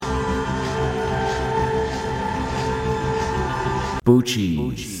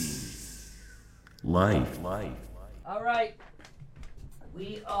Bucci's Life. All right,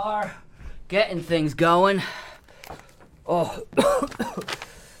 we are getting things going. Oh,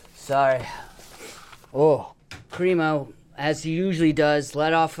 sorry. Oh, Cremo, as he usually does,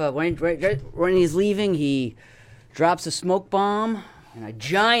 let off when he's leaving, he drops a smoke bomb, and a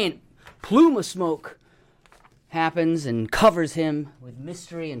giant plume of smoke happens and covers him with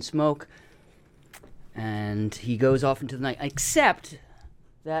mystery and smoke, and he goes off into the night. Except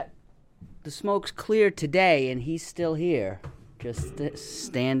that the smoke's cleared today, and he's still here, just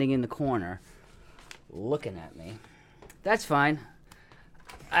standing in the corner, looking at me. That's fine.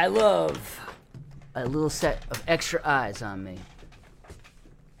 I love a little set of extra eyes on me.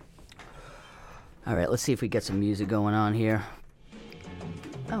 All right, let's see if we get some music going on here.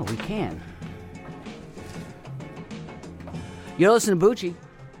 Oh, we can. You're listening to Bucci.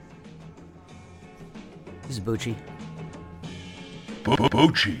 This is Bucci.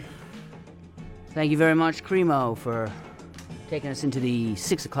 Bucci. Thank you very much, Cremo, for taking us into the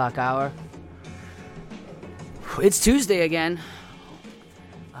 6 o'clock hour. It's Tuesday again.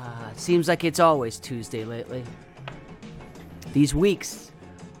 It seems like it's always Tuesday lately. These weeks,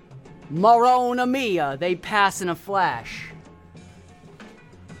 Marona Mia, they pass in a flash.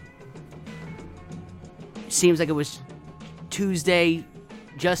 Seems like it was Tuesday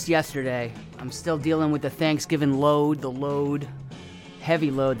just yesterday. I'm still dealing with the Thanksgiving load. The heavy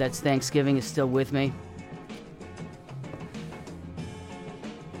load that's Thanksgiving is still with me.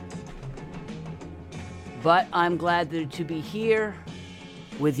 But I'm glad to be here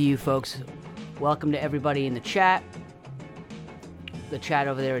with you folks. Welcome to everybody in the chat. The chat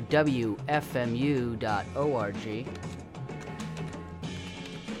over there at wfmu.org.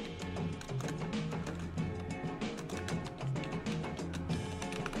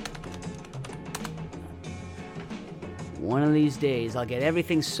 One of these days, I'll get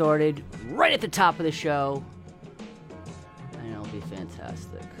everything sorted right at the top of the show, and it'll be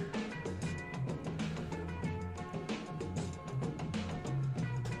fantastic.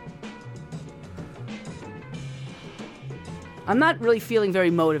 I'm not really feeling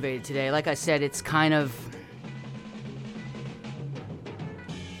very motivated today. Like I said, it's kind of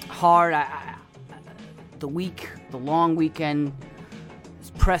hard. The long weekend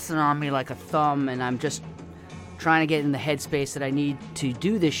is pressing on me like a thumb, and I'm just trying to get in the headspace that I need to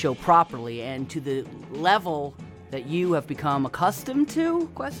do this show properly and to the level that you have become accustomed to, ?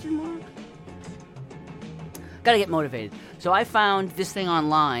 Gotta get motivated. So I found this thing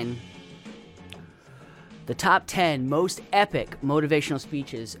online, the top 10 most epic motivational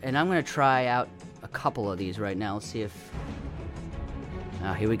speeches, and I'm gonna try out a couple of these right now. Let's see if...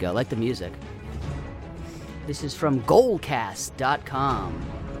 Oh, here we go. I like the music. This is from goldcast.com.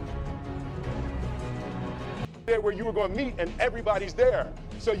 Where you were going to meet and everybody's there.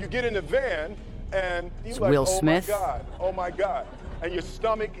 So you get in the van and you're like, Will Smith. Oh my God. And your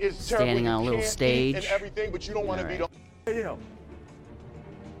stomach is standing on a little stage and everything, but you don't want to be. Hey,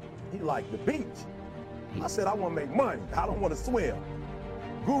 he liked the beach. I said, I want to make money. I don't want to swim.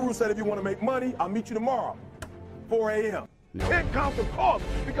 Guru said, if you want to make money, I'll meet you tomorrow, 4 a.m. No. Can't count the cost,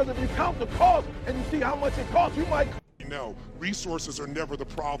 because if you count the cost and you see how much it costs, you might. No, resources are never the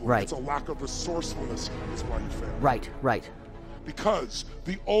problem. Right. It's a lack of resourcefulness is why you fail. Right. Because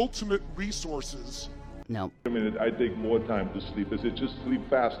the ultimate resources. No. I mean, I take more time to sleep. I said, just sleep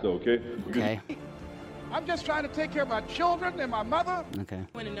faster, okay? Okay. I'm just trying to take care of my children and my mother. Okay.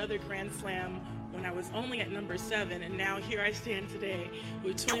 Win another Grand Slam when I was only at number 7, and now here I stand today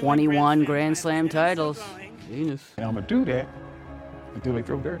with 21 Grand Slam titles. Genius. And I'm going to do that until they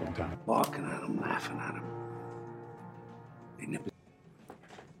throw dirt on time. Walking at them, laughing at them.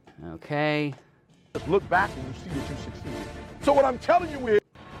 Okay. Look back and you see that you succeeded. So what I'm telling you is,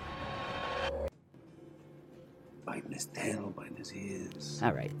 biting his tail, biting his ears.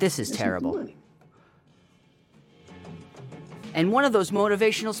 All right, this is terrible. And one of those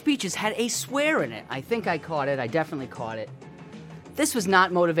motivational speeches had a swear in it. I think I caught it. I definitely caught it. This was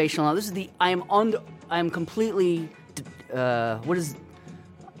not motivational. This is the I am completely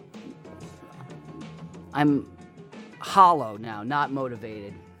I'm hollow now, not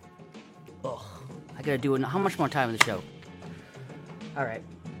motivated. Ugh. I gotta do it. How much more time in the show? All right.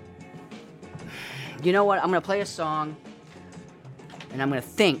 You know what? I'm gonna play a song, and I'm gonna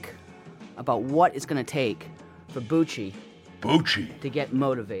think about what it's gonna take for Bucci to get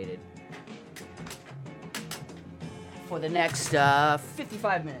motivated for the next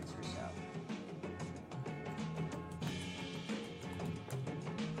 55 minutes or so.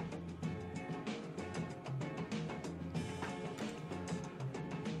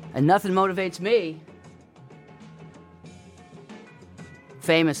 And nothing motivates me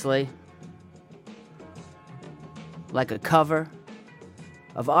famously, like a cover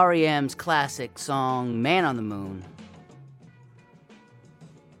of REM's classic song Man on the Moon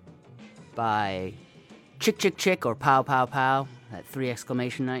by Chick Chick Chick or Pow Pow Pow, that 3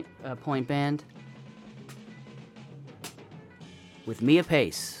 exclamation point band, with Mia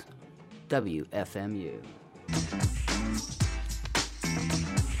Pace, WFMU.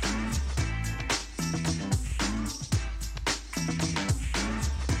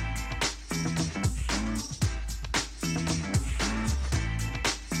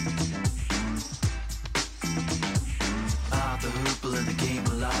 The hoople in the game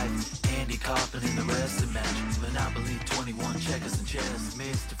of life. Andy Kaufman in the wrestling match. Monopoly 21 checkers and chess.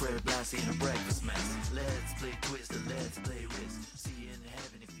 Mr. Fred Blassie in a breakfast mess. Let's play Twister, let's play Risk. See you in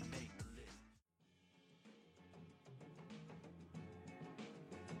heaven if you make the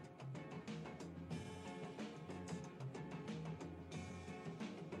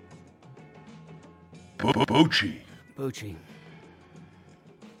list. Bucci. Bucci.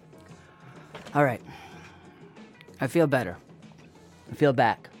 All right. I feel better. I feel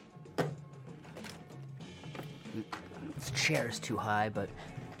back. This chair is too high, but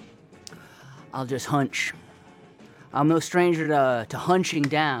I'll just hunch. I'm no stranger to hunching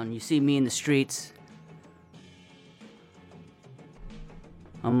down. You see me in the streets,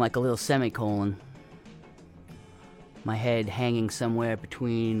 I'm like a little semicolon. My head hanging somewhere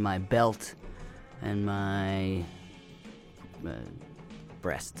between my belt and my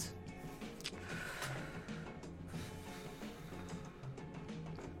breasts.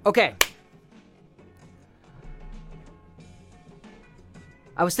 Okay.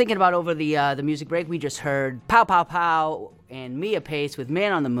 I was thinking about over the music break, we just heard Pow Pow Pow and Mia Pace with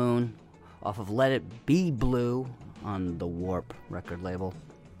Man on the Moon off of Let It Be Blue on the Warp record label.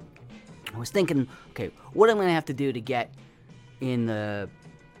 I was thinking, okay, what I'm going to have to do to get in the...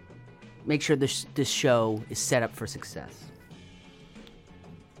 make sure this show is set up for success.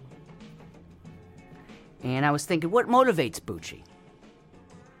 And I was thinking, what motivates Bucci?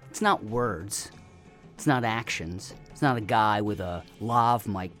 It's not words. It's not actions. It's not a guy with a lav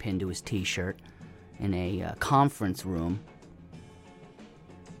mic pinned to his t-shirt in a conference room.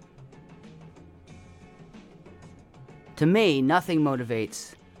 To me, nothing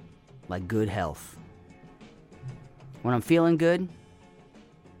motivates like good health. When I'm feeling good,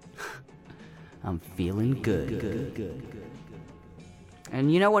 I'm feeling good.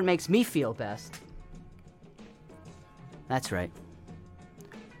 And you know what makes me feel best? That's right.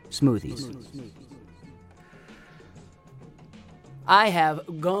 Smoothies. I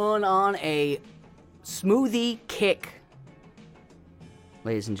have gone on a smoothie kick,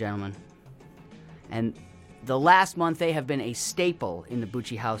 ladies and gentlemen. And the last month they have been a staple in the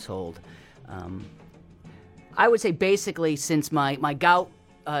Bucci household. I would say basically since my gout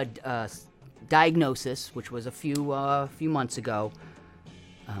diagnosis, which was a few months ago.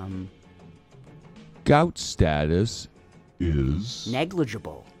 Gout status is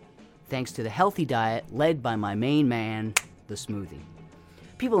negligible, thanks to the healthy diet led by my main man, the smoothie.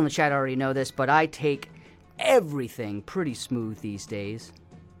 People in the chat already know this, but I take everything pretty smooth these days.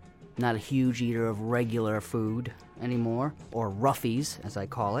 Not a huge eater of regular food anymore, or roughies, as I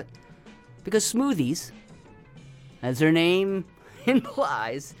call it. Because smoothies, as their name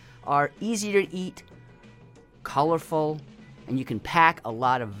implies, are easy to eat, colorful, and you can pack a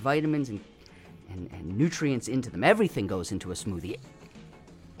lot of vitamins and nutrients into them. Everything goes into a smoothie.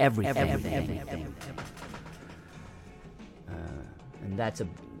 Everything. And that's a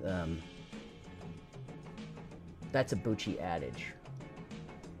Bucci adage.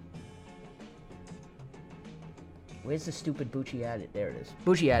 Where's the stupid Bucci adage? There it is.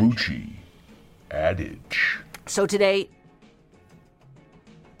 Bucci adage. Bucci adage. So today,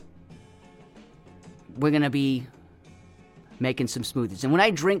 we're going to be making some smoothies. And when I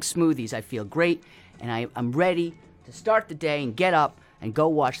drink smoothies, I feel great, and I'm ready to start the day and get up and go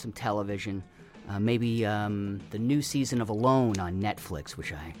watch some television. Maybe the new season of Alone on Netflix,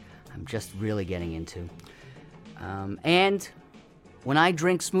 which I'm just really getting into. And when I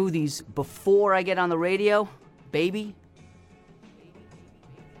drink smoothies before I get on the radio, baby,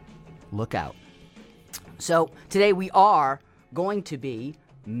 look out. So today we are going to be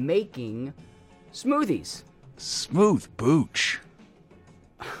making smoothies. Smooth booch.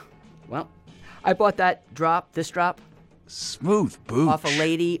 Well, I bought this drop. Smooth booch. Off a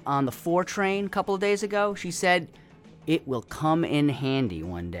lady on the 4 train a couple of days ago. She said it will come in handy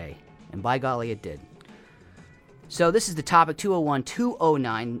one day. And by golly, it did. So this is the topic,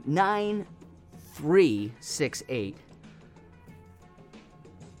 201-209-9368.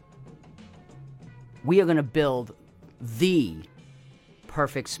 We are going to build the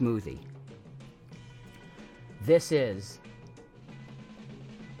perfect smoothie. This is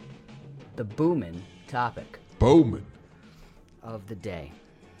the boomin' topic Bowman. of the day.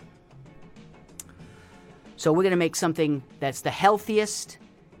 So we're going to make something that's the healthiest.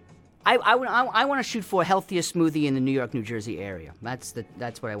 I want to shoot for healthiest smoothie in the New York, New Jersey area. That's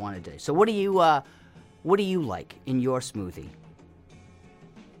what I want to do. So what do you like in your smoothie?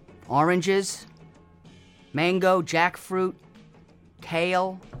 Oranges, mango, jackfruit,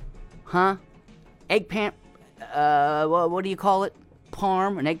 kale, huh? Eggplant, what do you call it?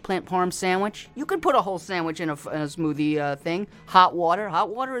 Parm, an eggplant parm sandwich. You could put a whole sandwich in a smoothie thing. Hot water. Hot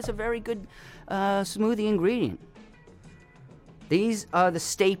water is a very good smoothie ingredient. These are the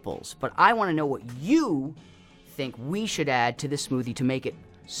staples, but I want to know what you think we should add to the smoothie to make it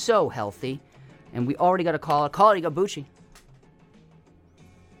so healthy. And we already got a caller. Caller, you got Bucci.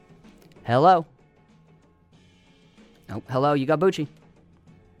 Hello. Oh, hello, you got Bucci.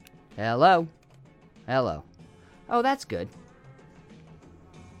 Hello. Hello. Oh, that's good.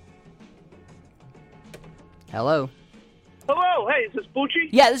 Hello. Hello, hey, is this Bucci?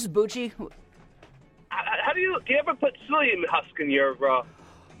 Yeah, this is Bucci. How do you ever put psyllium husk in your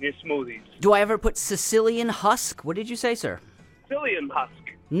smoothies? Do I ever put Sicilian husk? What did you say, sir? Psyllium husk.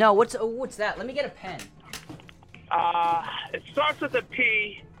 No, what's that? Let me get a pen. It starts with a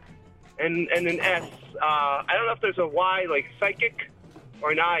P and an S. I don't know if there's a Y, like psychic,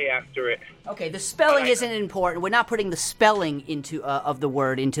 or an I after it. Okay, the spelling isn't important. We're not putting the spelling into of the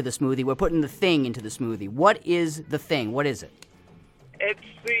word into the smoothie. We're putting the thing into the smoothie. What is the thing? What is it? It's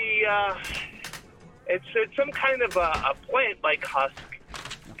it's some kind of a plant-like husk.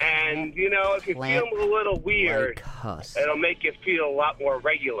 And, you know, if you feel a little weird, husk. It'll make you feel a lot more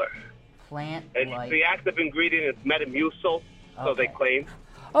regular. Plant-like. The active ingredient is Metamucil, so they claim.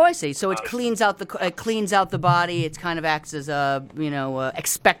 Oh, I see. So it cleans out the body. It kind of acts as a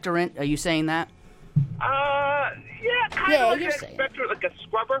expectorant. Are you saying that? Yeah, kind of like an expectorant, like a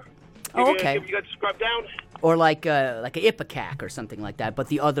scrubber. Okay. If you got scrubbed down. Or like a Ipecac or something like that, but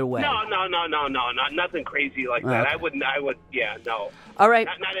the other way. No, nothing crazy like that. Okay. No. All right.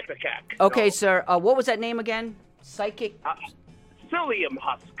 Not Ipecac. Okay, no. sir. What was that name again? Psychic? Psyllium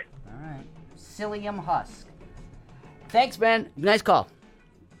husk. All right. Psyllium husk. Thanks, man. Nice call.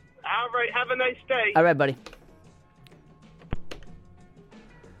 All right, have a nice day. All right, buddy.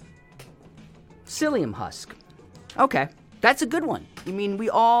 Psyllium husk. Okay, that's a good one. I mean,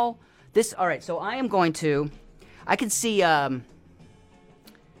 all right, so I can see that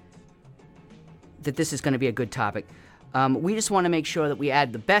this is going to be a good topic. We just want to make sure that we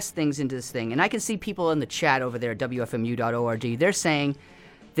add the best things into this thing. And I can see people in the chat over there at WFMU.org. They're saying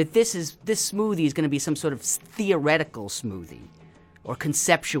that this smoothie is going to be some sort of theoretical smoothie or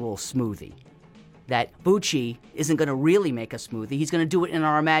conceptual smoothie. That Bucci isn't going to really make a smoothie. He's going to do it in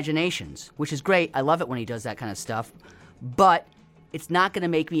our imaginations, which is great. I love it when he does that kind of stuff. But it's not going to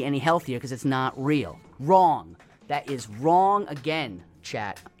make me any healthier because it's not real. Wrong. That is wrong again,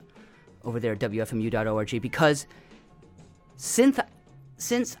 chat, over there at WFMU.org, because since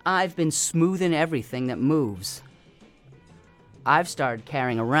I've been smoothing everything that moves, I've started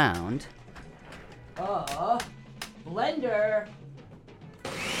carrying around a blender.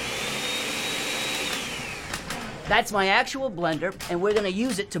 That's my actual blender, and we're going to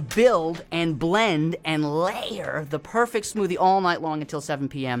use it to build and blend and layer the perfect smoothie all night long until 7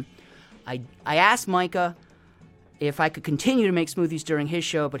 p.m. I asked Micah if I could continue to make smoothies during his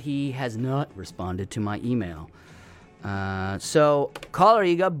show, but he has not responded to my email. So, caller,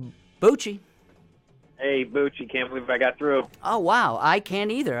 you got Bucci. Hey, Bucci, can't believe I got through. Oh, wow, I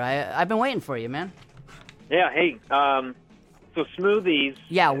can't either. I've been waiting for you, man. Yeah, hey, so smoothies.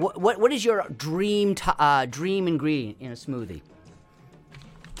 Yeah, what is your dream ingredient in a smoothie?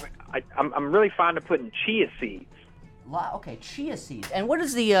 I'm really fond of putting chia seeds. Okay, chia seeds. And what do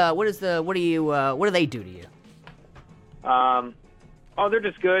they do to you? They're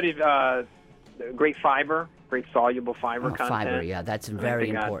just good. Great fiber, great soluble fiber content. Fiber, yeah, that's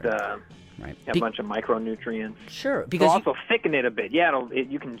very important. Right. A bunch of micronutrients. Sure, because they'll also thicken it a bit. Yeah,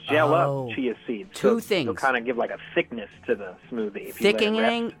 you can gel up chia seeds. Two things. It'll kind of give like a thickness to the smoothie.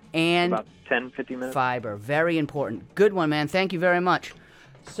 Thickening and about 10-15 minutes. Fiber, very important. Good one, man. Thank you very much.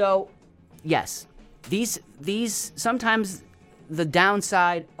 So, yes, these sometimes the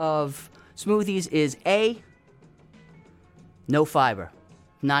downside of smoothies is A, no fiber,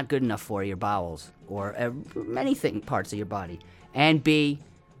 not good enough for your bowels or many parts of your body, and B,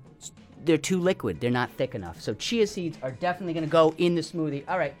 they're too liquid. They're not thick enough. So chia seeds are definitely going to go in the smoothie.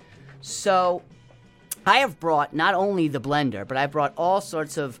 All right. So I have brought not only the blender, but I brought all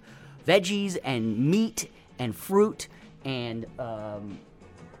sorts of veggies and meat and fruit and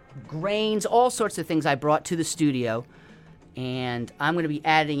grains, all sorts of things I brought to the studio, and I'm going to be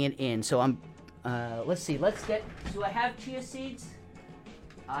adding it in. So I'm, let's see, do I have chia seeds?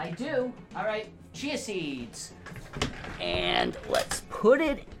 I do. All right, chia seeds. And let's put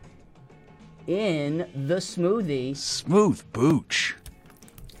it in the smoothie. Smooth Booch.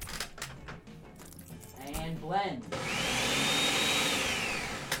 And blend.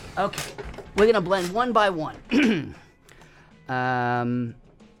 Okay, we're going to blend one by one.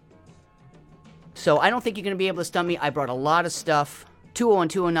 So I don't think you're going to be able to stump me. I brought a lot of stuff.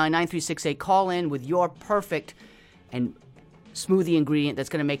 201-209-9368. Call in with your perfect and smoothie ingredient that's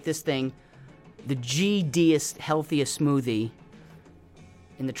going to make this thing the GDest, healthiest smoothie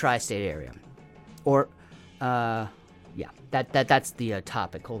in the tri-state area. Or, yeah, that's the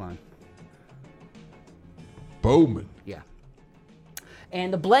topic. Hold on. Bowman. Yeah.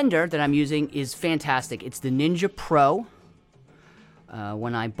 And the blender that I'm using is fantastic. It's the Ninja Pro.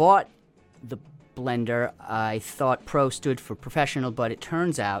 When I bought the blender, I thought Pro stood for professional, but it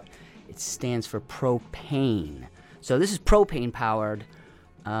turns out it stands for propane. So this is propane-powered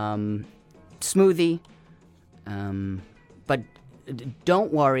smoothie, but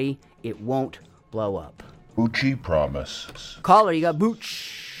don't worry, it won't blow up. Bucci promises. Caller, you got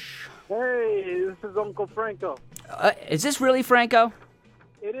Booch. Hey, this is Uncle Franco. Is this really Franco?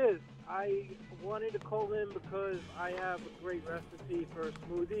 It is. I wanted to call in because I have a great recipe for a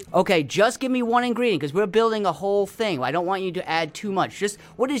smoothie. Okay, just give me one ingredient because we're building a whole thing. I don't want you to add too much. Just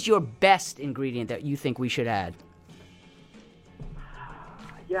what is your best ingredient that you think we should add?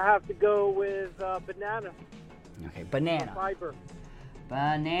 You have to go with banana. Okay, banana. Fiber.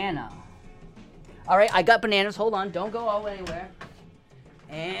 Banana. All right, I got bananas. Hold on. Don't go anywhere.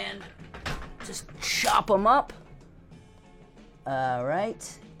 And just chop them up. All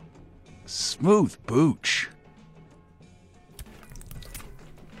right. Smooth Booch.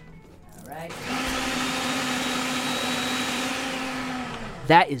 All right.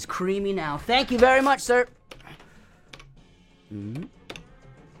 That is creamy now. Thank you very much, sir. Mm-hmm.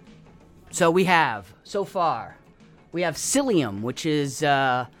 So we have, so far, we have psyllium, which is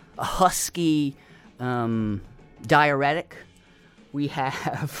a husky diuretic. We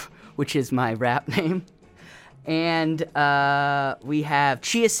have, which is my rap name. And we have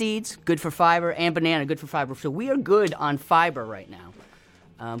chia seeds, good for fiber, and banana, good for fiber. So we are good on fiber right now.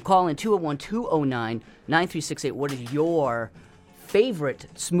 Call in 201-209-9368. What is your favorite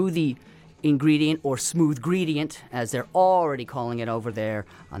smoothie ingredient or smooth gradient, as they're already calling it over there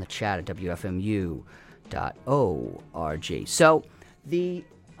on the chat at WFMU.org. So the,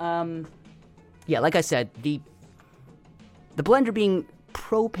 yeah, like I said, the blender being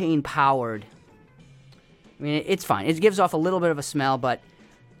propane powered, I mean, it's fine. It gives off a little bit of a smell, but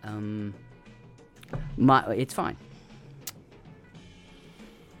it's fine.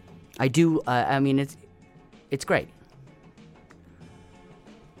 I do, I mean, it's great.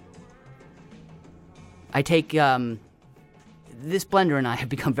 I take, this blender and I have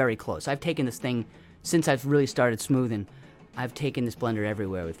become very close. I've taken this thing, since I've really started smoothing, I've taken this blender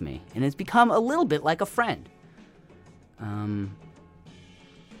everywhere with me. And it's become a little bit like a friend.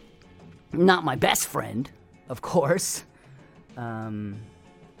 Not my best friend, of course.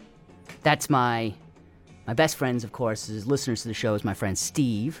 That's my best friends, of course, as listeners to the show, is my friend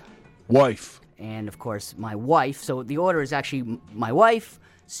Steve. Wife. And, of course, my wife. So the order is actually my wife,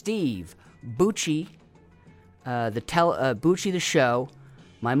 Steve, Bucci, Bucci the show,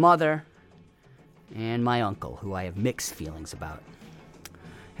 my mother, and my uncle, who I have mixed feelings about.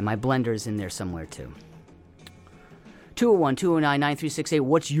 And my blender is in there somewhere, too. 201-209-9368.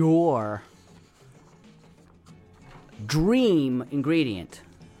 What's your dream ingredient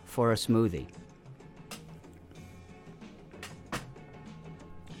for a smoothie?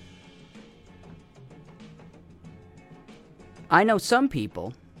 I know some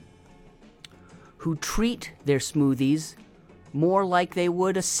people who treat their smoothies more like they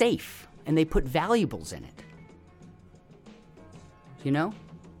would a safe, and they put valuables in it. You know?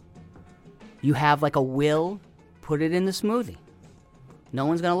 You have like a will, put it in the smoothie. No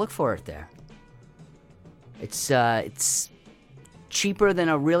one's going to look for it there. It's cheaper than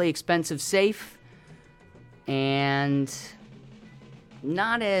a really expensive safe, and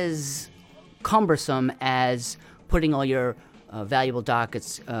not as cumbersome as putting all your valuable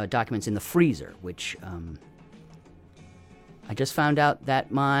documents in the freezer, which I just found out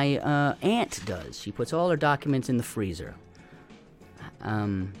that my aunt does. She puts all her documents in the freezer.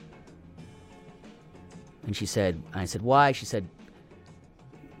 And she said, I said, why? She said,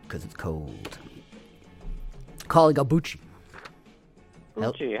 because it's cold. Calling Bucci.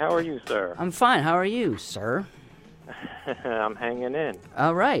 Bucci, how are you, sir? I'm fine. How are you, sir? I'm hanging in.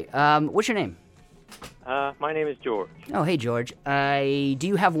 All right. What's your name? My name is George. Oh, hey, George. Do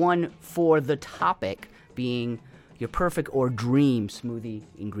you have one for the topic being your perfect or dream smooth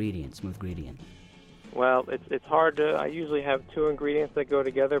ingredient? Well, it's hard to... I usually have two ingredients that go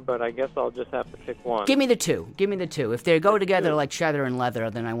together, but I guess I'll just have to pick one. Give me the two. If they go together like cheddar and leather,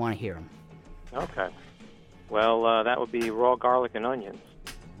 then I want to hear them. Okay. Well, that would be raw garlic and onions.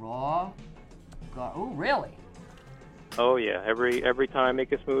 Raw? Oh, really? Oh, yeah. Every time I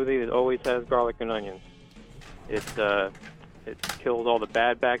make a smoothie, it always has garlic and onions. It kills all the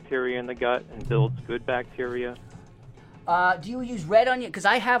bad bacteria in the gut and builds good bacteria. Do you use red onion? Because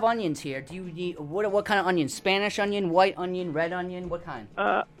I have onions here. Do you need what kind of onion? Spanish onion, white onion, red onion? What kind?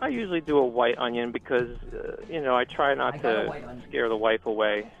 I usually do a white onion because I try not to scare the wife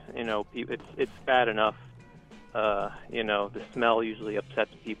away. It's bad enough. The smell usually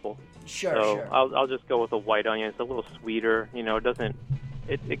upsets people. Sure. I'll just go with a white onion. It's a little sweeter.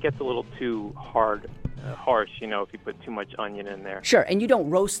 It gets a little too harsh. If you put too much onion in there. Sure. And you don't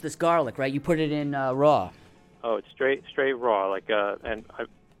roast this garlic, right? You put it in raw. Oh, it's straight raw. And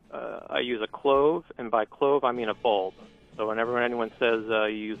I use a clove, and by clove I mean a bulb. So whenever anyone says you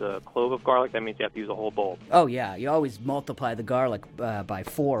use a clove of garlic, that means you have to use a whole bulb. Oh yeah, you always multiply the garlic by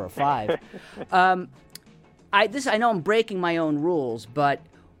 4 or 5. I know I'm breaking my own rules, but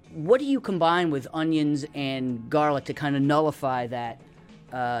what do you combine with onions and garlic to kind of nullify that,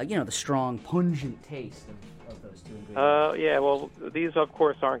 the strong, pungent taste of those two ingredients? Yeah. Well, these of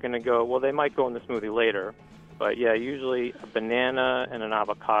course aren't going to go. Well, they might go in the smoothie later. But yeah, usually a banana and an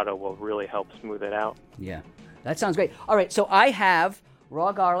avocado will really help smooth it out. Yeah, that sounds great. All right, so I have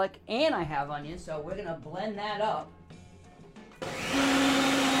raw garlic and I have onions, so we're going to blend that up.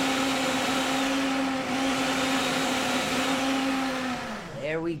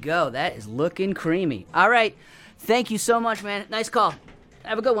 There we go. That is looking creamy. All right, thank you so much, man. Nice call.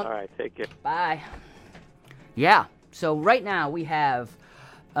 Have a good one. All right, take care. Bye. Yeah, so right now we have...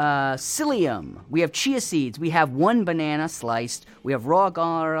 psyllium, we have chia seeds, we have 1 banana sliced, we have raw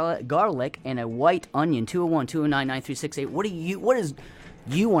garlic and a white onion. 201-209-9368. What does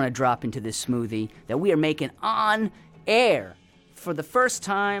you want to drop into this smoothie that we are making on air for the first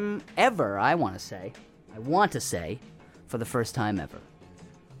time ever? I want to say for the first time ever.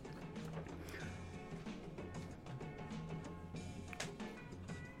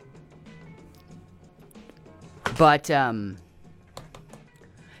 But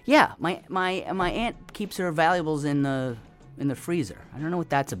yeah, my aunt keeps her valuables in the freezer. I don't know what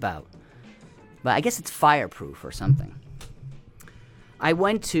that's about, but I guess it's fireproof or something. I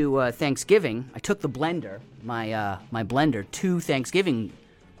went to Thanksgiving. I took the blender, my blender, to Thanksgiving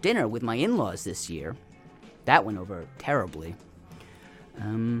dinner with my in-laws this year. That went over terribly.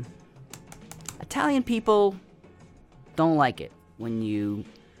 Italian people don't like it when you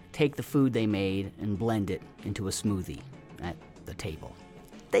take the food they made and blend it into a smoothie at the table.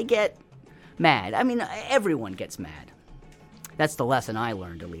 They get mad. I mean, everyone gets mad. That's the lesson I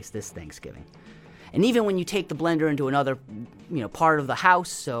learned, at least this Thanksgiving. And even when you take the blender into another, part of the house,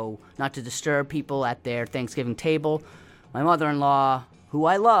 so not to disturb people at their Thanksgiving table, my mother-in-law, who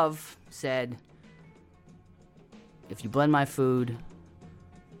I love, said, if you blend my food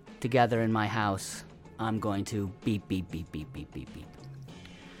together in my house, I'm going to beep, beep, beep, beep, beep, beep, beep.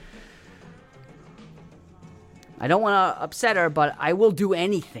 I don't want to upset her, but I will do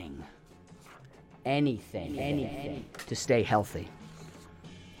anything to stay healthy.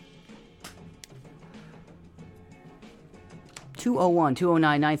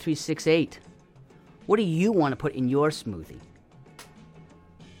 201-209-9368. What do you want to put in your smoothie?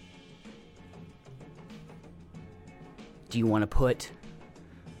 Do you want to put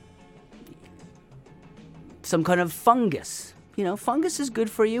some kind of fungus? Fungus is good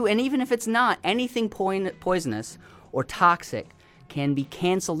for you, and even if it's not, anything poisonous or toxic can be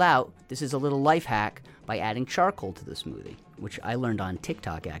canceled out. This is a little life hack by adding charcoal to the smoothie, which I learned on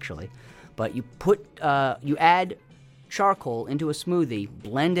TikTok, actually. But you add charcoal into a smoothie,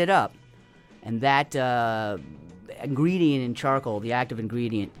 blend it up, and that ingredient in charcoal, the active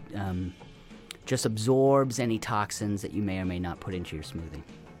ingredient, just absorbs any toxins that you may or may not put into your smoothie.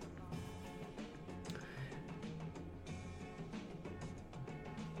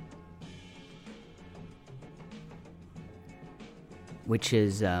 Which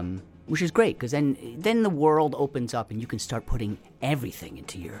is great, because then the world opens up and you can start putting everything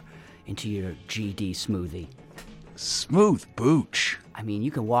into your GD smoothie. Smooth Booch. I mean,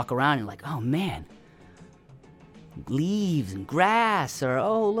 you can walk around and like, oh man, leaves and grass, or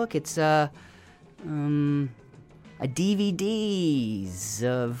oh look, it's a DVDs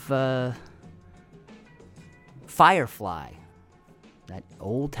of Firefly, that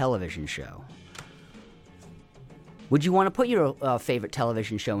old television show. Would you want to put your favorite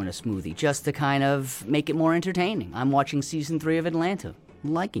television show in a smoothie just to kind of make it more entertaining? I'm watching season 3 of Atlanta.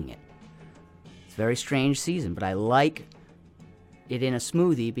 I'm liking it. It's a very strange season, but I like it in a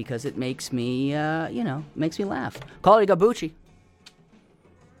smoothie because it makes me, makes me laugh. Caller, you got Bucci.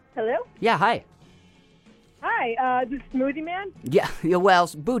 Hello? Yeah, hi. Hi, this Smoothie Man? Yeah, well,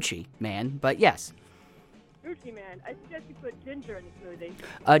 Bucci, man, but yes. Bucci Man. I suggest you put ginger in the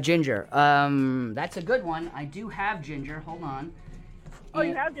smoothie. Ginger. That's a good one. I do have ginger. Hold on. Oh,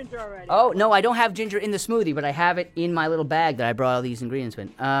 you have ginger already? Oh, no, I don't have ginger in the smoothie, but I have it in my little bag that I brought all these ingredients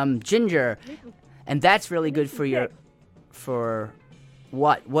in. Ginger. And that's really good for your... For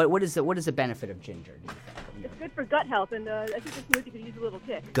what? What is the benefit of ginger? It's good for gut health, and I think the smoothie could use a little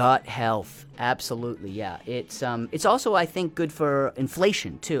kick. Gut health, absolutely, yeah. It's also, I think, good for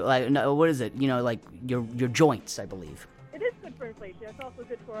inflation too. Like, what is it? Like your joints, I believe. It is good for inflation. It's also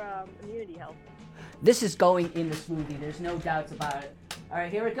good for immunity health. This is going in the smoothie. There's no doubts about it. All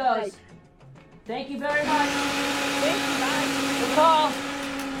right, here it goes. Right. Thank you very much. Thank you. Bye. Good call.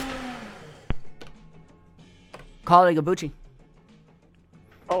 Caller, Bucci.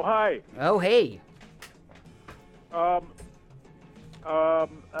 Oh, hi. Oh, hey.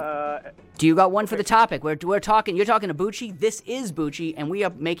 Do you got one for the topic? We're talking. You're talking to Bucci. This is Bucci, and we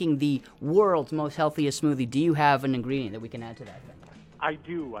are making the world's most healthiest smoothie. Do you have an ingredient that we can add to that thing? I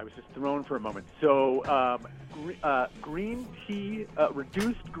do. I was just thrown for a moment. So, green tea,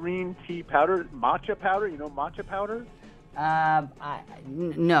 reduced green tea powder, matcha powder. You know matcha powder?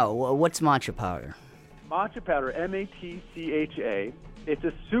 No. What's matcha powder? Matcha powder, MATCHA. It's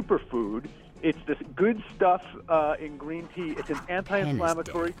a superfood. It's this good stuff in green tea. It's an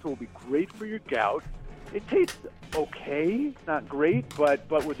anti-inflammatory, so it'll be great for your gout. It tastes okay, not great, but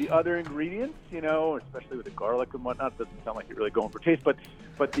with the other ingredients, especially with the garlic and whatnot, it doesn't sound like you're really going for taste. But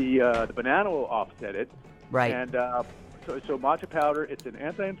the banana will offset it. Right. And so matcha powder, it's an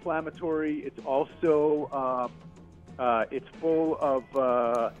anti-inflammatory. It's also it's full of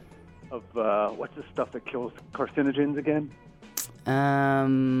what's the stuff that kills carcinogens again?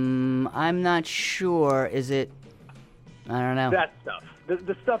 I'm not sure. Is it? I don't know. That stuff.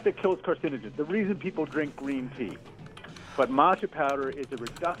 The stuff that kills carcinogens. The reason people drink green tea. But matcha powder is a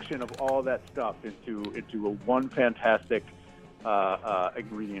reduction of all that stuff into a one fantastic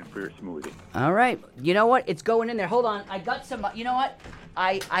ingredient for your smoothie. All right. You know what? It's going in there. Hold on. I got some. You know what?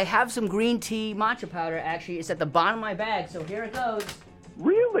 I have some green tea matcha powder. Actually, it's at the bottom of my bag. So here it goes.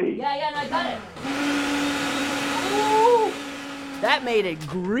 Really? Yeah. And I got it. Ooh. That made it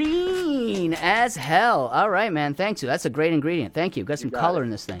green as hell. All right, man. Thanks you. That's a great ingredient. Thank you. Got some color in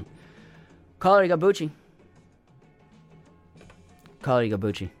this thing. Caller, you got Bucci. Caller, you got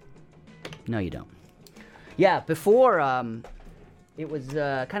Bucci. No, you don't. Yeah, before it was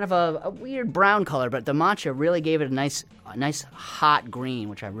kind of a weird brown color, but the matcha really gave it a nice hot green,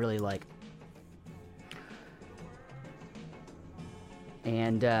 which I really like.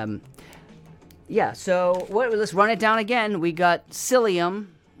 And yeah, so let's run it down again. We got psyllium,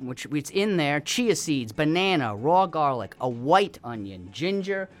 which it's in there, chia seeds, banana, raw garlic, a white onion,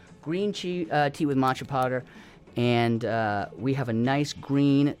 ginger, green tea with matcha powder, and we have a nice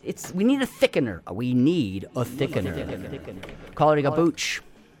green. We need a thickener. We need a thickener. Caller, you got Booch.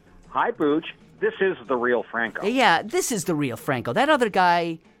 Hi, Booch. This is the real Franco. Yeah, this is the real Franco. That other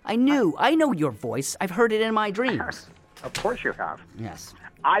guy, I know your voice. I've heard it in my dreams. Of course you have. Yes.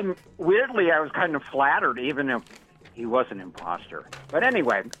 I was kind of flattered, even if he was an imposter. But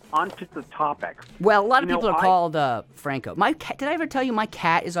anyway, on to the topic. Well, a lot of people are called Franco. My cat, did I ever tell you my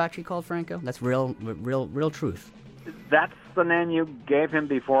cat is actually called Franco? That's real truth. That's the name you gave him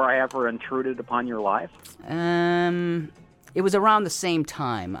before I ever intruded upon your life? It was around the same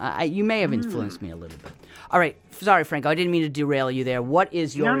time. You may have influenced me a little bit. All right. Sorry, Franco. I didn't mean to derail you there. What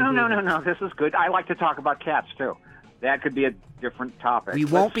is your... No. This is good. I like to talk about cats, too. That could be a different topic. We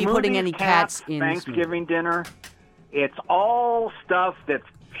won't be putting any cats in Thanksgiving dinner. It's all stuff that's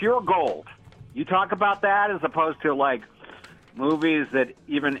pure gold. You talk about that as opposed to like movies that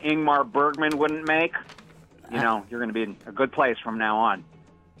even Ingmar Bergman wouldn't make. You're going to be in a good place from now on.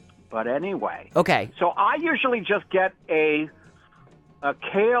 But anyway. Okay. So I usually just get a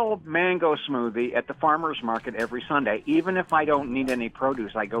kale mango smoothie at the farmer's market every Sunday. Even if I don't need any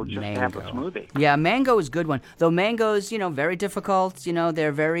produce, I go just to have a smoothie. Yeah, mango is a good one. Though mangoes, very difficult.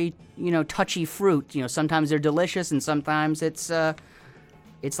 They're very, touchy fruit. Sometimes they're delicious and sometimes it's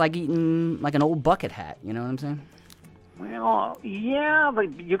like eating like an old bucket hat. You know what I'm saying? Well, yeah,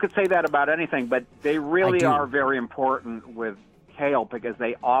 you could say that about anything, but they really are very important with kale because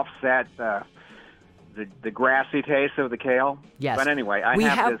they offset the grassy taste of the kale. Yes. But anyway, I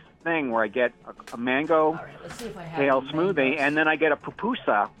have this thing where I get a mango kale smoothie, and then I get a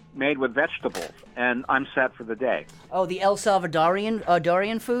pupusa made with vegetables, and I'm set for the day. Oh, the El Salvadorian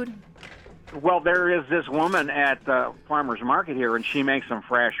Dorian food? Well, there is this woman at the farmer's market here, and she makes them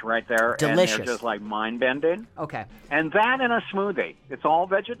fresh right there. Delicious. And they're just like mind-bending. Okay. And that in a smoothie. It's all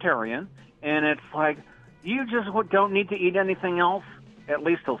vegetarian, and it's like you just don't need to eat anything else at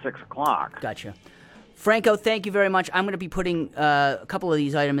least till 6 o'clock. Gotcha. Franco, thank you very much. I'm going to be putting a couple of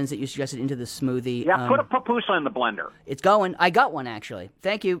these items that you suggested into the smoothie. Yeah, put a pupusa in the blender. It's going. I got one, actually.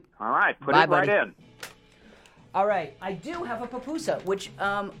 Thank you. All right, put Bye, it right in. All right, I do have a pupusa, which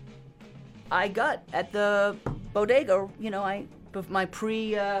I got at the bodega. You know, my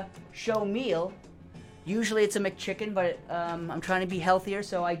pre-show meal. Usually it's a McChicken, but I'm trying to be healthier,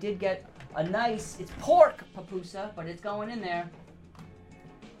 so I did get a nice. It's pork pupusa, but it's going in there.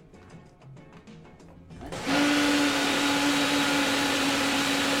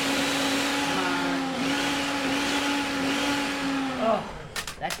 Oh,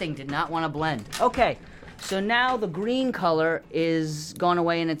 that thing did not want to blend. Okay, so now the green color is gone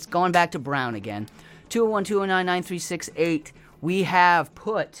away and it's gone back to brown again. 201-209-9368. We have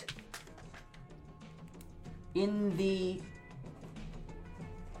put in the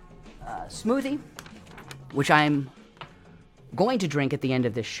smoothie, which I'm going to drink at the end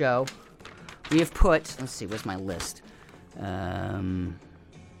of this show. We have put, let's see, where's my list? Psyllium,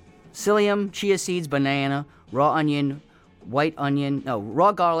 chia seeds, banana, raw onion,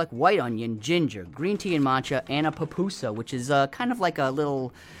 raw garlic, white onion, ginger, green tea and matcha, and a pupusa, which is kind of like a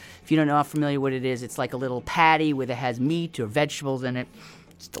little, if you don't know how familiar what it is, it's like a little patty where it has meat or vegetables in it.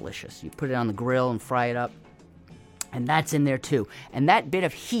 It's delicious. You put it on the grill and fry it up, and that's in there too. And that bit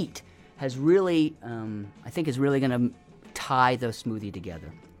of heat has really, I think is really going to tie the smoothie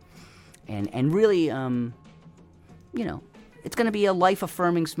together. And really, you know, it's going to be a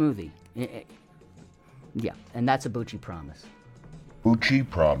life-affirming smoothie. Yeah, and that's a Bucci promise. Bucci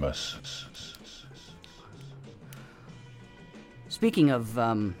promise. Speaking of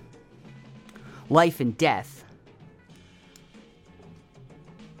life and death,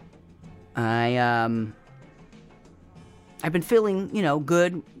 I've been feeling, you know,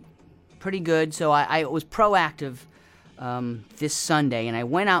 good, pretty good. So I was proactive this Sunday, and I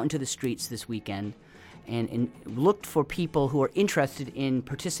went out into the streets this weekend and looked for people who are interested in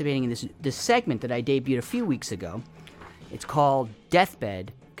participating in this segment that I debuted a few weeks ago. It's called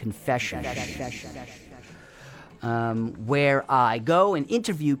Deathbed Confession, where I go and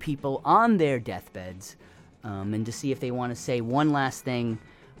interview people on their deathbeds and to see if they want to say one last thing,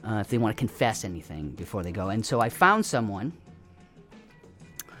 if they want to confess anything before they go. And so I found someone,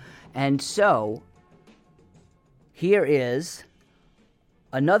 and so here is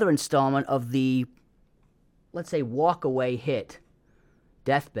another installment of the, let's say, walk-away hit,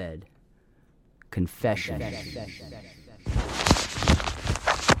 Deathbed Confession.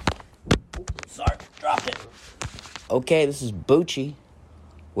 Sorry, dropped it. Okay, this is Bucci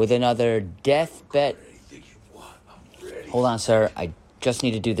with another deathbed. Hold on, sir. I just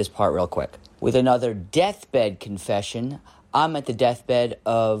need to do this part real quick. With another deathbed confession. I'm at the deathbed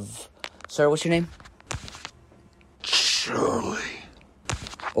of... Sir, what's your name? Charlie.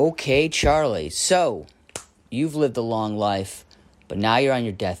 Okay, Charlie. So, you've lived a long life, but now you're on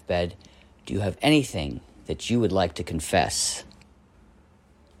your deathbed. Do you have anything that you would like to confess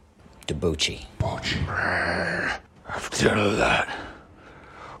to Bucci? Bucci. I've done a lot.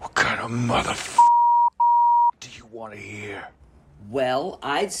 What kind of do you want to hear? Well,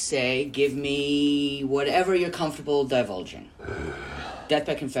 I'd say give me whatever you're comfortable divulging.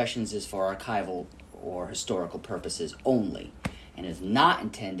 Deathbed Confessions is for archival or historical purposes only, and is not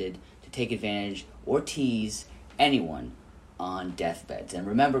intended to take advantage or tease anyone on deathbeds. And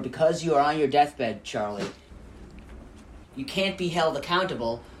remember, because you are on your deathbed, Charlie, you can't be held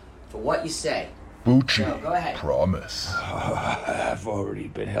accountable for what you say. Bucci, so, go ahead. Promise. I've already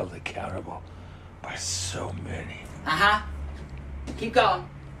been held accountable by so many. Uh-huh. Keep going.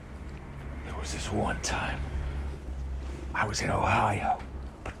 There was this one time I was in Ohio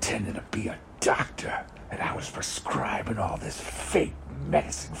pretending to be a doctor, and I was prescribing all this fake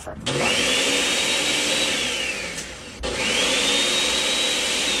medicine for money.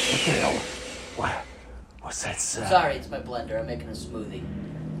 What the hell? What's that sound? Sorry, it's my blender. I'm making a smoothie.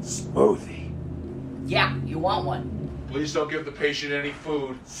 Smoothie? Yeah, you want one. Please don't give the patient any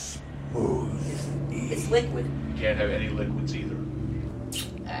food. Smoothie. It's liquid. You can't have any liquids either.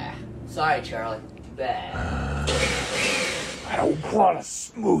 Sorry, Charlie. I don't want a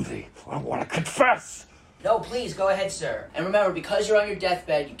smoothie. I want to confess. No, please, go ahead, sir. And remember, because you're on your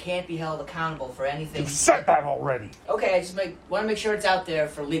deathbed, you can't be held accountable for anything. You said that already. Okay, I just want to make sure it's out there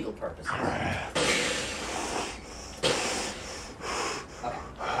for legal purposes.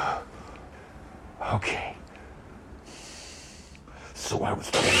 Okay. So I was...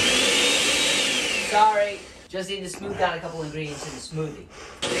 Sorry, just need to smooth out a couple ingredients in the smoothie.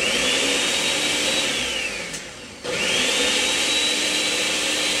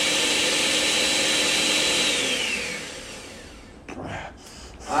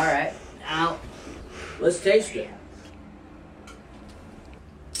 All right, now let's taste it.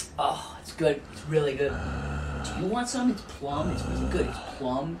 Oh, it's good. It's really good. Do you want some? It's plum. It's really good. It's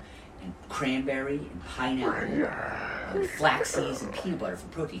plum and cranberry and pineapple and flax seeds and peanut butter for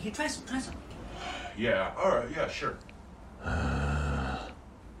protein. Here, try some. Try some. Yeah. All right. Yeah. Sure. That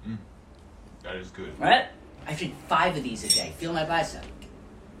is good. All right. I drink 5 of these a day. Feel my bicep.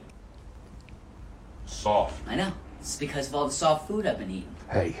 Soft. I know. It's because of all the soft food I've been eating.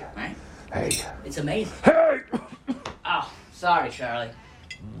 Hey. Right? Hey. It's amazing. Hey! Oh, sorry, Charlie.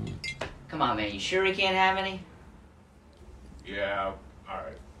 Come on, man. You sure we can't have any? Yeah. All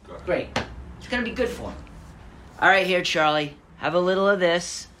right. Go ahead. Great. It's gonna be good for him. All right, here, Charlie. Have a little of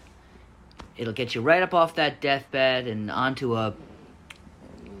this. It'll get you right up off that deathbed and onto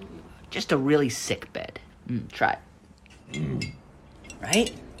just a really sick bed. Try it.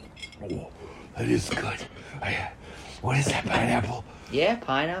 Right? Oh, that is good. What is that, pineapple? Yeah,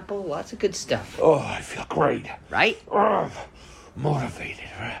 pineapple. Lots of good stuff. Oh, I feel great. Right? Motivated.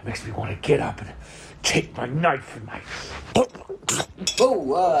 Makes me want to get up and take my knife and my...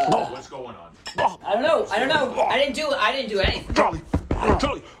 What's going on? I don't know. I didn't do anything. Charlie.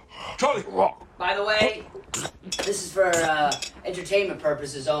 By the way, this is for entertainment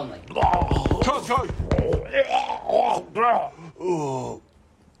purposes only. Charlie.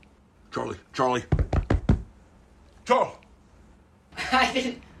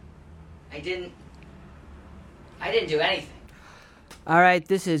 I didn't do anything. All right,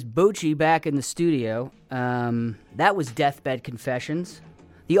 this is Bucci back in the studio. That was Deathbed Confessions.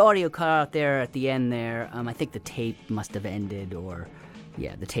 The audio cut out there at the end there. I think the tape must have ended,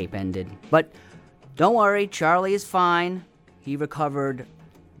 the tape ended. But don't worry, Charlie is fine. He recovered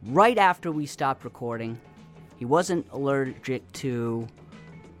right after we stopped recording. He wasn't allergic to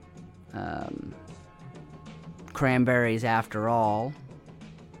cranberries after all.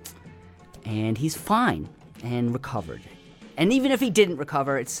 And he's fine and recovered. And even if he didn't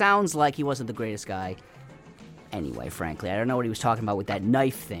recover, it sounds like he wasn't the greatest guy. Anyway, frankly, I don't know what he was talking about with that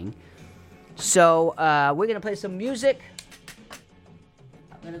knife thing. So, we're going to play some music.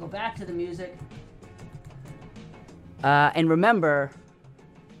 I'm going to go back to the music. And remember,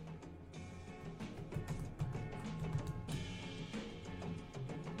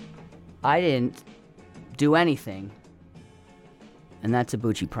 I didn't do anything. And that's a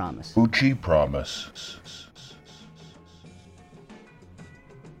Bucci promise. Bucci promise.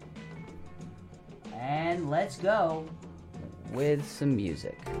 And let's go with some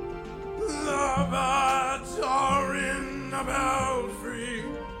music. The birds are in the belfry.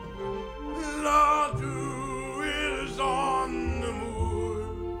 The dew is on the moor.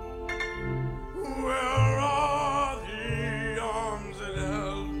 Where are the arms that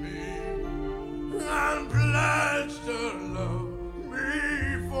held me and pledged to love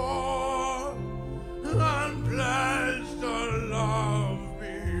me for, and pledged to love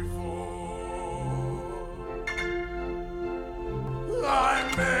me for? I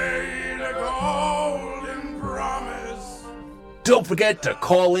made a golden promise. Don't forget to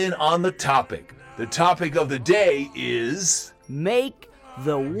call in on the topic. The topic of the day is... Make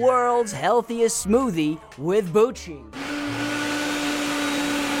the world's healthiest smoothie with Bucci.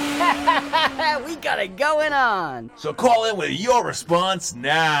 We got it going on. So call in with your response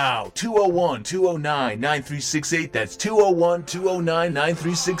now. 201-209-9368. That's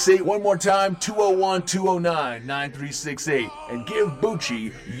 201-209-9368. One more time, 201-209-9368. And give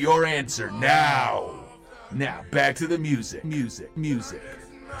Bucci your answer now. Now, back to the music. I'm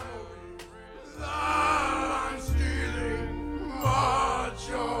stealing, but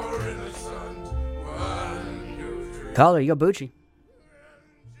you're innocent when you dream. Caller, you got Bucci.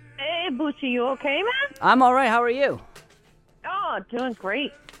 Hey, Bucci, you okay, man? I'm all right. How are you? Oh, doing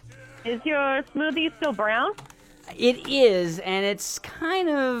great. Is your smoothie still brown? It is, and it's kind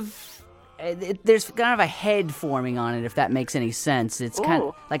of... there's kind of a head forming on it, if that makes any sense. It's kind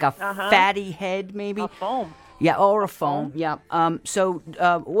of like a fatty head, maybe. A foam. Yeah, or a foam. Yeah. So,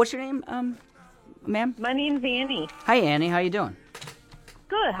 what's your name, ma'am? My name's Annie. Hi, Annie. How you doing?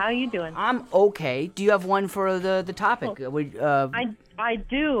 Good. How you doing? I'm okay. Do you have one for the topic? I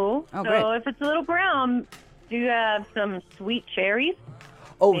do. Oh, so great. if it's a little brown, do you have some sweet cherries?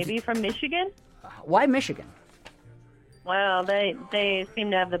 Oh, maybe from Michigan? Why Michigan? Well, they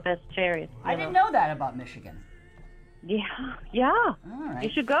seem to have the best cherries. I didn't know that about Michigan. Yeah. All right. You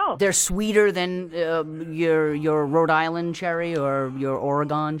should go. They're sweeter than your Rhode Island cherry or your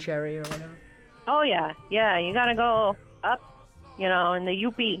Oregon cherry or whatever? Oh, yeah. Yeah, you got to go up, in the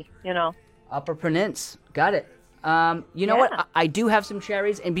UP, Upper Peninsula. Got it. You know what? I do have some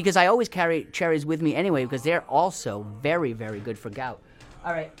cherries, and because I always carry cherries with me anyway, because they're also very, very good for gout.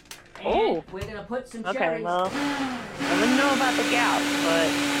 All right. Oh. We're going to put some Okay, cherries. well, I wouldn't know about the gout, but...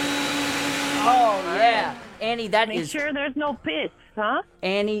 Oh, yeah. Annie, that Make is... sure there's no pits, huh?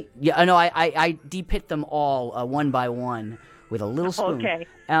 Annie, yeah, no, I de-pit them all one by one with a little spoon. Okay.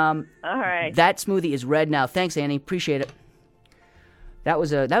 All right. That smoothie is red now. Thanks, Annie. Appreciate it. That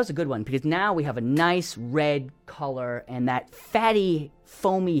was a good one because now we have a nice red color, and that fatty,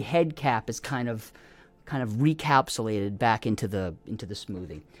 foamy head cap is kind of recapsulated back into the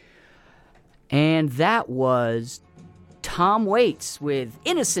smoothie. And that was Tom Waits with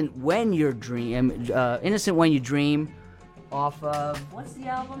 "Innocent When You Dream" off of what's the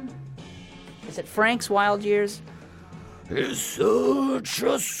album? Is it Frank's Wild Years? It's such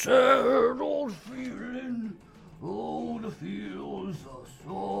a sad old feeling. Oh, the fields are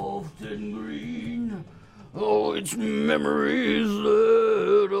soft and green. Oh, it's memories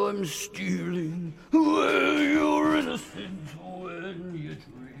that I'm stealing. Well, you're innocent when you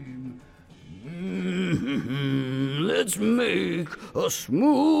dream. Let's make a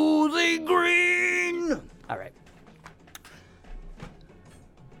smoothie green. All right.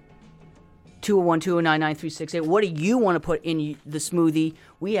 201-209-9368. What do you want to put in the smoothie?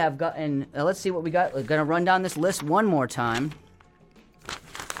 We have gotten, let's see what we got. We're going to run down this list one more time.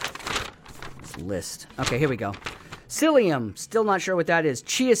 This list. Okay, here we go. Psyllium, still not sure what that is.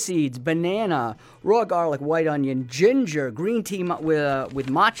 Chia seeds, banana, raw garlic, white onion, ginger, green tea with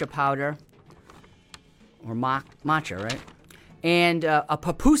matcha powder. Or matcha, right? And a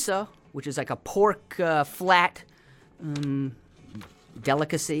papusa, which is like a pork flat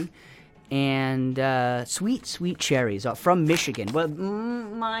delicacy. And sweet cherries from Michigan. Well,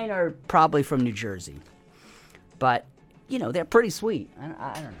 mine are probably from New Jersey. But, they're pretty sweet.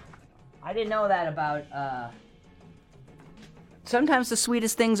 I don't know. I didn't know that about... Sometimes the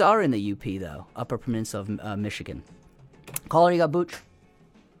sweetest things are in the UP, though. Upper Peninsula of Michigan. Caller, you got Booch?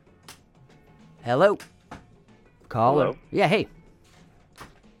 Hello? Caller? Hello? Yeah, hey.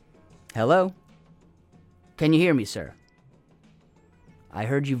 Hello? Can you hear me, sir? I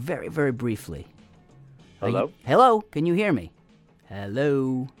heard you very, very briefly. Hello? Hello? Can you hear me?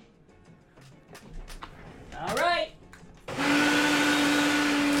 Hello? All right.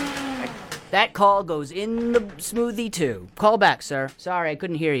 That call goes in the smoothie, too. Call back, sir. Sorry, I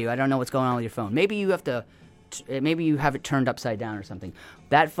couldn't hear you. I don't know what's going on with your phone. Maybe you have to... Maybe you have it turned upside down or something.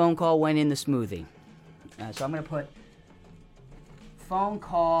 That phone call went in the smoothie. So I'm going to put phone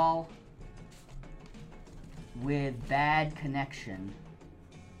call with bad connection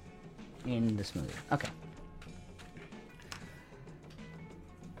in the smoothie. Okay.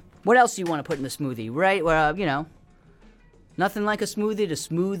 What else do you want to put in the smoothie? Right? Well, nothing like a smoothie to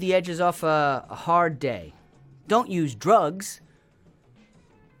smooth the edges off a hard day. Don't use drugs.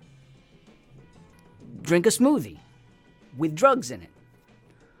 Drink a smoothie with drugs in it.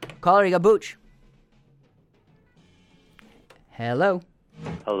 Caller, you got Booch. Hello?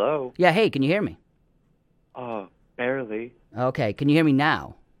 Hello? Yeah, hey, can you hear me? Barely. Okay, can you hear me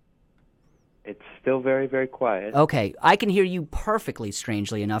now? It's still very, very quiet. Okay, I can hear you perfectly,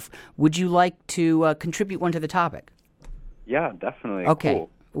 strangely enough. Would you like to contribute one to the topic? Yeah, definitely. Okay,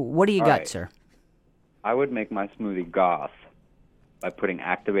 Cool. What do you All got, right. sir? I would make my smoothie goth by putting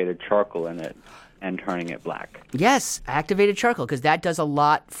activated charcoal in it and turning it black. Yes, activated charcoal, because that does a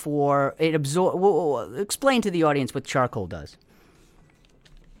lot for... It explain to the audience what charcoal does.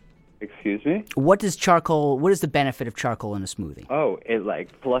 Excuse me? What is the benefit of charcoal in a smoothie? Oh,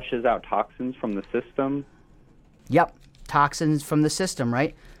 it flushes out toxins from the system. Yep, toxins from the system,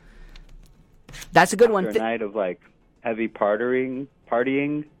 right? That's a good one. After a night of heavy partying,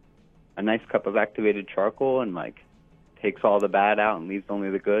 a nice cup of activated charcoal and takes all the bad out and leaves only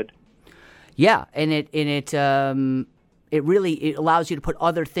the good. Yeah, and it really allows you to put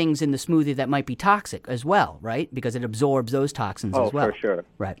other things in the smoothie that might be toxic as well, right? Because it absorbs those toxins as well. Oh, for sure.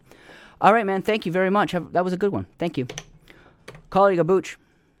 Right. All right, man. Thank you very much. That was a good one. Thank you. Caller, you got Booch.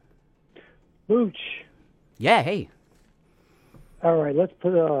 Booch. Yeah, hey. All right, let's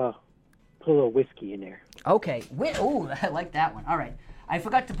put a little whiskey in there. Okay. Oh, I like that one. All right. I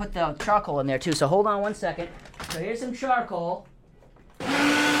forgot to put the charcoal in there, too, so hold on one second. So here's some charcoal.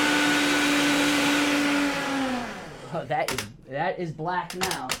 Oh, that is black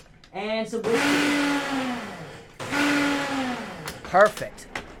now. And some whiskey. Perfect.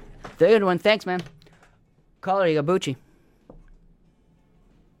 Good one. Thanks, man. Caller, you got Bucci.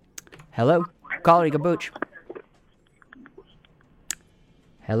 Hello? Caller, you got Bucci.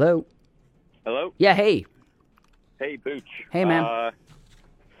 Hello? Hello? Yeah, hey. Hey, Booch. Hey, man.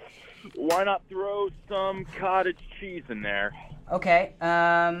 Why not throw some cottage cheese in there? Okay.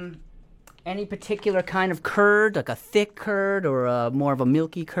 Any particular kind of curd, like a thick curd or more of a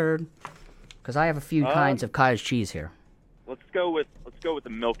milky curd? Because I have a few kinds of cottage cheese here. Let's go with the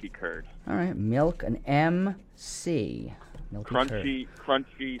milky curd. All right, milk, an MC. Milky Crunchy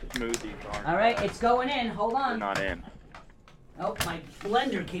smoothies aren't. All right, it's going in. Hold on. They're not in. Oh, my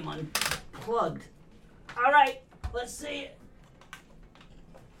blender came unplugged. All right, let's see it.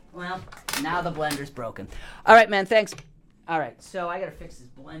 Well, now the blender's broken. All right, man, thanks. All right, so I gotta fix this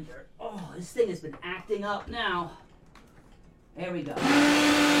blender. Oh, this thing has been acting up now. There we go.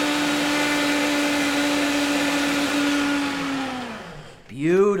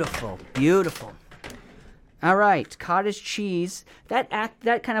 Beautiful, beautiful. All right, cottage cheese. That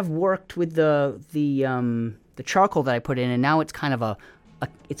kind of worked with the charcoal that I put in, and now it's kind of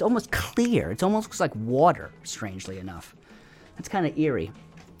it's almost clear. It almost looks like water, strangely enough. That's kind of eerie.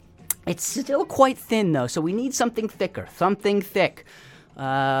 It's still quite thin, though, so we need something thicker. Something thick.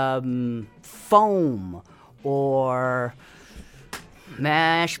 Foam or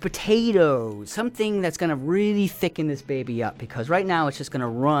mashed potatoes. Something that's going to really thicken this baby up, because right now it's just going to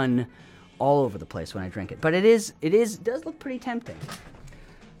run all over the place when I drink it. But it does look pretty tempting.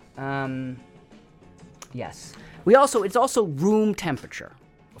 Yes. It's also room temperature,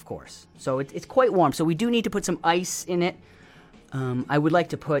 of course. So it's quite warm. So we do need to put some ice in it. I would like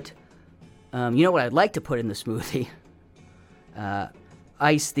to put, you know what I'd like to put in the smoothie?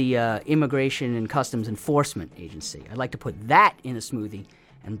 ICE, the Immigration and Customs Enforcement Agency. I'd like to put that in a smoothie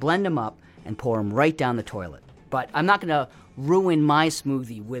and blend them up and pour them right down the toilet. But I'm not going to ruin my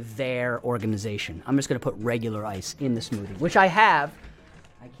smoothie with their organization. I'm just going to put regular ice in the smoothie, which I have.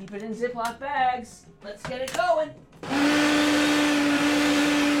 I keep it in Ziploc bags. Let's get it going.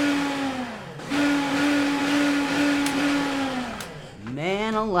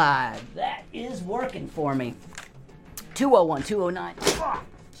 Man alive, that is working for me. 201-209. Oh,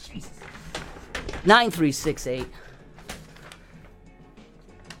 Jesus. 9368.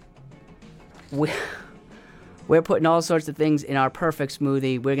 We're putting all sorts of things in our perfect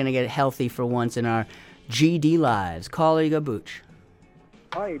smoothie. We're going to get healthy for once in our GD lives. Caller, you go, Booch.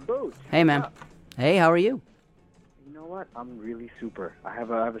 Hi, Booch. Hey, man. Hey, how are you? You know what? I'm really super. I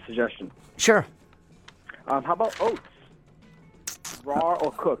have a suggestion. Sure. How about oats? Raw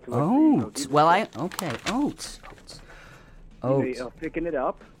or cooked? Oats. Okay, oats. Oats. They thicken it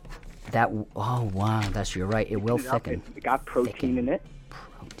up. Oh, wow. You're right. It will thicken. It got protein in it.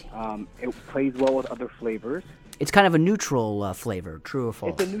 Protein. It plays well with other flavors. It's kind of a neutral flavor, true or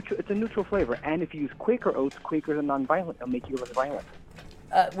false? It's a neutral flavor. And if you use Quaker oats, Quakers are non-violent. They'll make you less violent.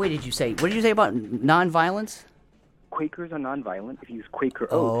 What did you say about non-violence? Quakers are non-violent. If you use Quaker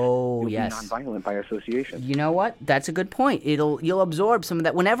oats, you'll be non-violent by association. You know what? That's a good point. You'll absorb some of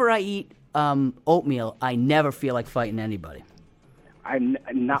that. Whenever I eat oatmeal, I never feel like fighting anybody.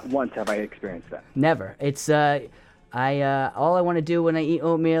 Not once have I experienced that. Never. It's all I want to do when I eat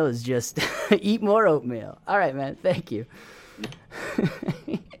oatmeal is just eat more oatmeal. All right, man. Thank you.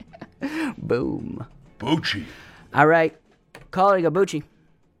 Boom. Bucci. All right. Caller, you go, Bucci.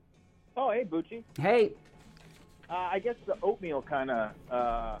 Oh, hey, Bucci. Hey. I guess the oatmeal kind of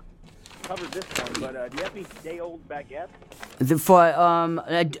covered this one, but do you have any day-old baguettes?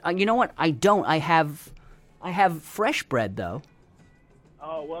 You know what? I don't. I have fresh bread though.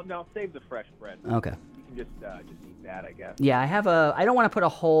 Oh well, no, save the fresh bread. Okay. You can just eat that, I guess. Yeah, I don't want to put a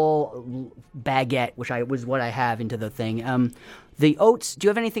whole baguette, which was what I have, into the thing. The oats. Do you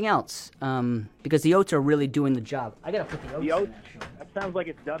have anything else? Because the oats are really doing the job. I gotta put the oats. The oats. In, actually. That sounds like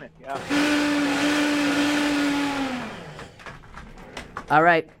it's done it. Yeah. All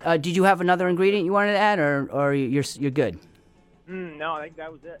right. Did you have another ingredient you wanted to add, or you're good? No, I think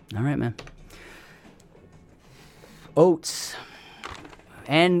that was it. All right, man. Oats.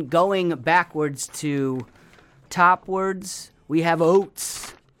 And going backwards to topwards, we have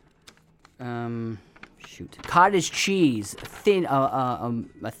oats. Cottage cheese, a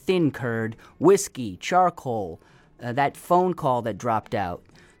thin curd, whiskey, charcoal, that phone call that dropped out,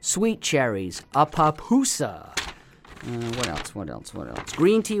 sweet cherries, a papusa. What else?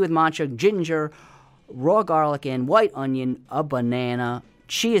 Green tea with matcha, ginger, raw garlic and white onion, a banana,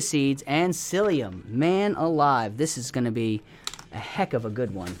 chia seeds, and psyllium. Man alive, this is going to be a heck of a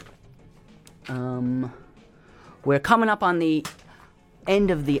good one. we're coming up on the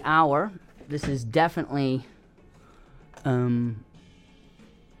end of the hour. This is definitely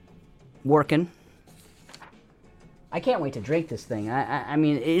working. I can't wait to drink this thing. I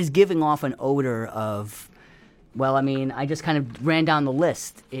mean, it is giving off an odor of, well, I mean, I just kind of ran down the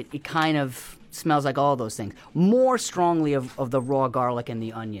list. It kind of smells like all those things. More strongly of the raw garlic and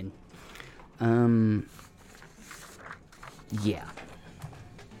the onion. Yeah.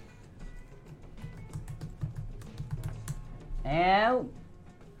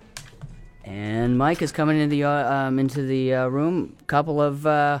 And Mike is coming into the room. Couple of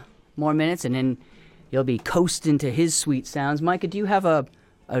more minutes, and then you'll be coasting to his sweet sounds. Micah, do you have a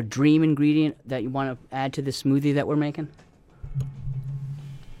dream ingredient that you want to add to the smoothie that we're making?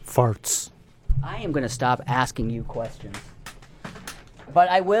 Farts. I am going to stop asking you questions. But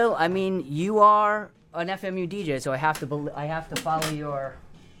I will. I mean, you are an FMU DJ, so I have to follow your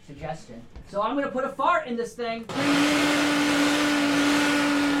suggestion. So I'm going to put a fart in this thing.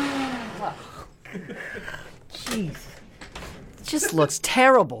 Jeez. It just looks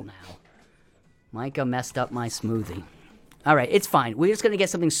terrible now. Micah messed up my smoothie. All right, it's fine. We're just going to get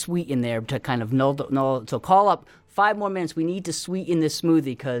something sweet in there to kind of null. So call up 5 more minutes. We need to sweeten this smoothie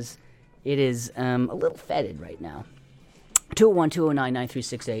because it is a little fetid right now.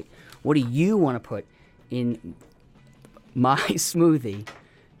 201-209-9368. What do you want to put in my smoothie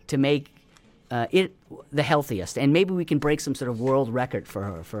to make it the healthiest? And maybe we can break some sort of world record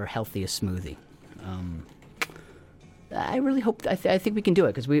for healthiest smoothie. I really hope, I think we can do it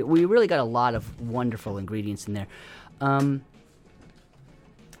because we really got a lot of wonderful ingredients in there.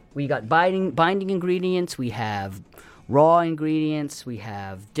 We got binding ingredients, we have raw ingredients, we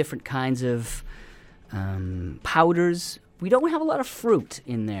have different kinds of powders. We don't have a lot of fruit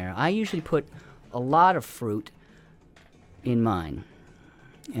in there. I usually put a lot of fruit in mine,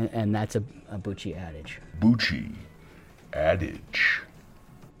 and that's a Bucci adage. Bucci adage.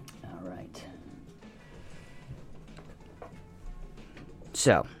 All right.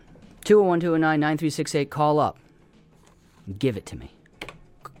 So, 201-209-9368, call up. Give it to me.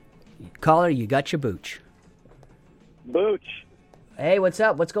 Caller, you got your booch. Booch. Hey, what's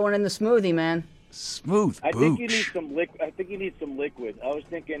up? What's going in the smoothie, man? Smooth I think you need some liquid. I think you need some liquid. I was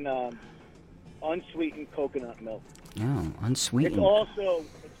thinking unsweetened coconut milk. Oh, unsweetened. It's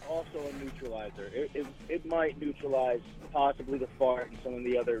also a neutralizer. It might neutralize possibly the fart and some of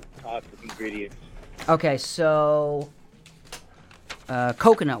the other toxic ingredients. Okay, so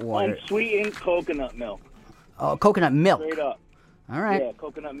coconut water. Unsweetened coconut milk. Oh, coconut milk. Straight up. All right. Yeah,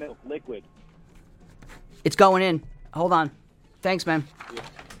 coconut milk, liquid. It's going in. Hold on. Thanks, man. Yeah.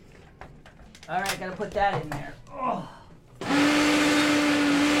 All right, gotta put that in there. Oh.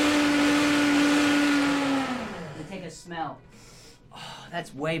 Take a smell. Oh,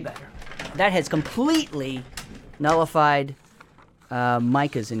 that's way better. That has completely nullified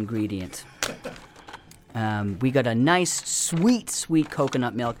Micah's ingredient. We got a nice, sweet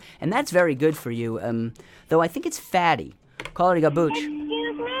coconut milk, and that's very good for you, though I think it's fatty. Caller, you got Booch.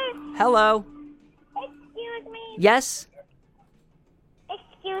 Excuse me? Hello? Excuse me? Yes?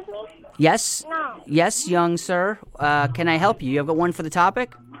 Excuse me? Yes? No. Yes, young sir. Can I help you? You have got one for the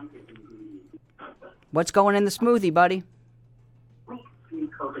topic? What's going in the smoothie, buddy? We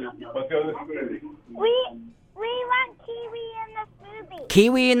want kiwi in the smoothie.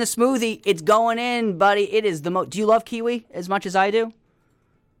 Kiwi in the smoothie. It's going in, buddy. It is the most. Do you love kiwi as much as I do?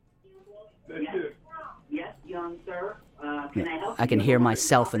 Yes, young sir. Can I help I can hear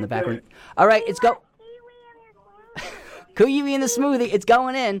myself in the background. All right, it's go. Kiwi in the smoothie. It's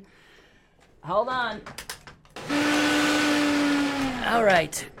going in. Hold on. All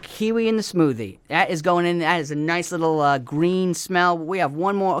right, kiwi in the smoothie. That is going in. That is a nice little green smell. We have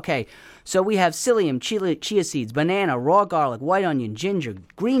one more. Okay, so we have psyllium, chia seeds, banana, raw garlic, white onion, ginger,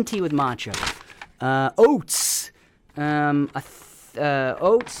 green tea with matcha, oats,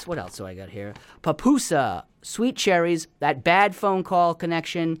 oats. What else do I got here? Papusa, sweet cherries, that bad phone call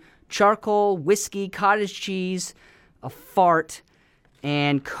connection, charcoal, whiskey, cottage cheese, a fart,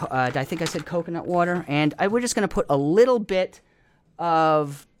 and I think I said coconut water. And we're just going to put a little bit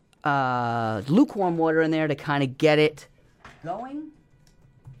of lukewarm water in there to kind of get it going.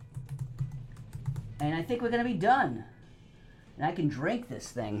 And I think we're going to be done. And I can drink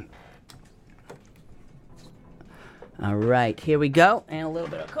this thing. All right, here we go. And a little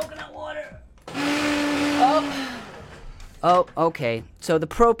bit of coconut water. Oh, okay. So the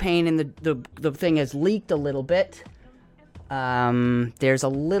propane in the thing has leaked a little bit. There's a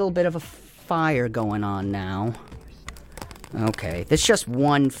little bit of a fire going on now. Okay, that's just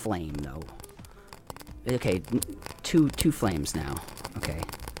one flame, though. Okay, two flames now. Okay.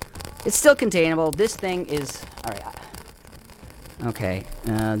 It's still containable. This thing is... All right. Okay.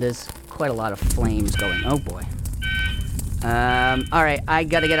 There's quite a lot of flames going. Oh, boy. All right. I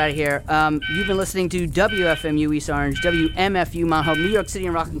got to get out of here. You've been listening to WFMU East Orange, WMFU Mount Hope, New York City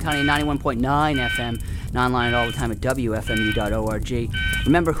and Rockland County, 91.9 FM, and online all the time at WFMU.org.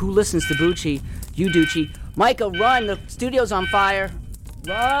 Remember, who listens to Bucci? You, Ducci. Michael, run. The studio's on fire.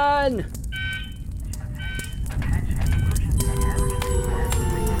 Run!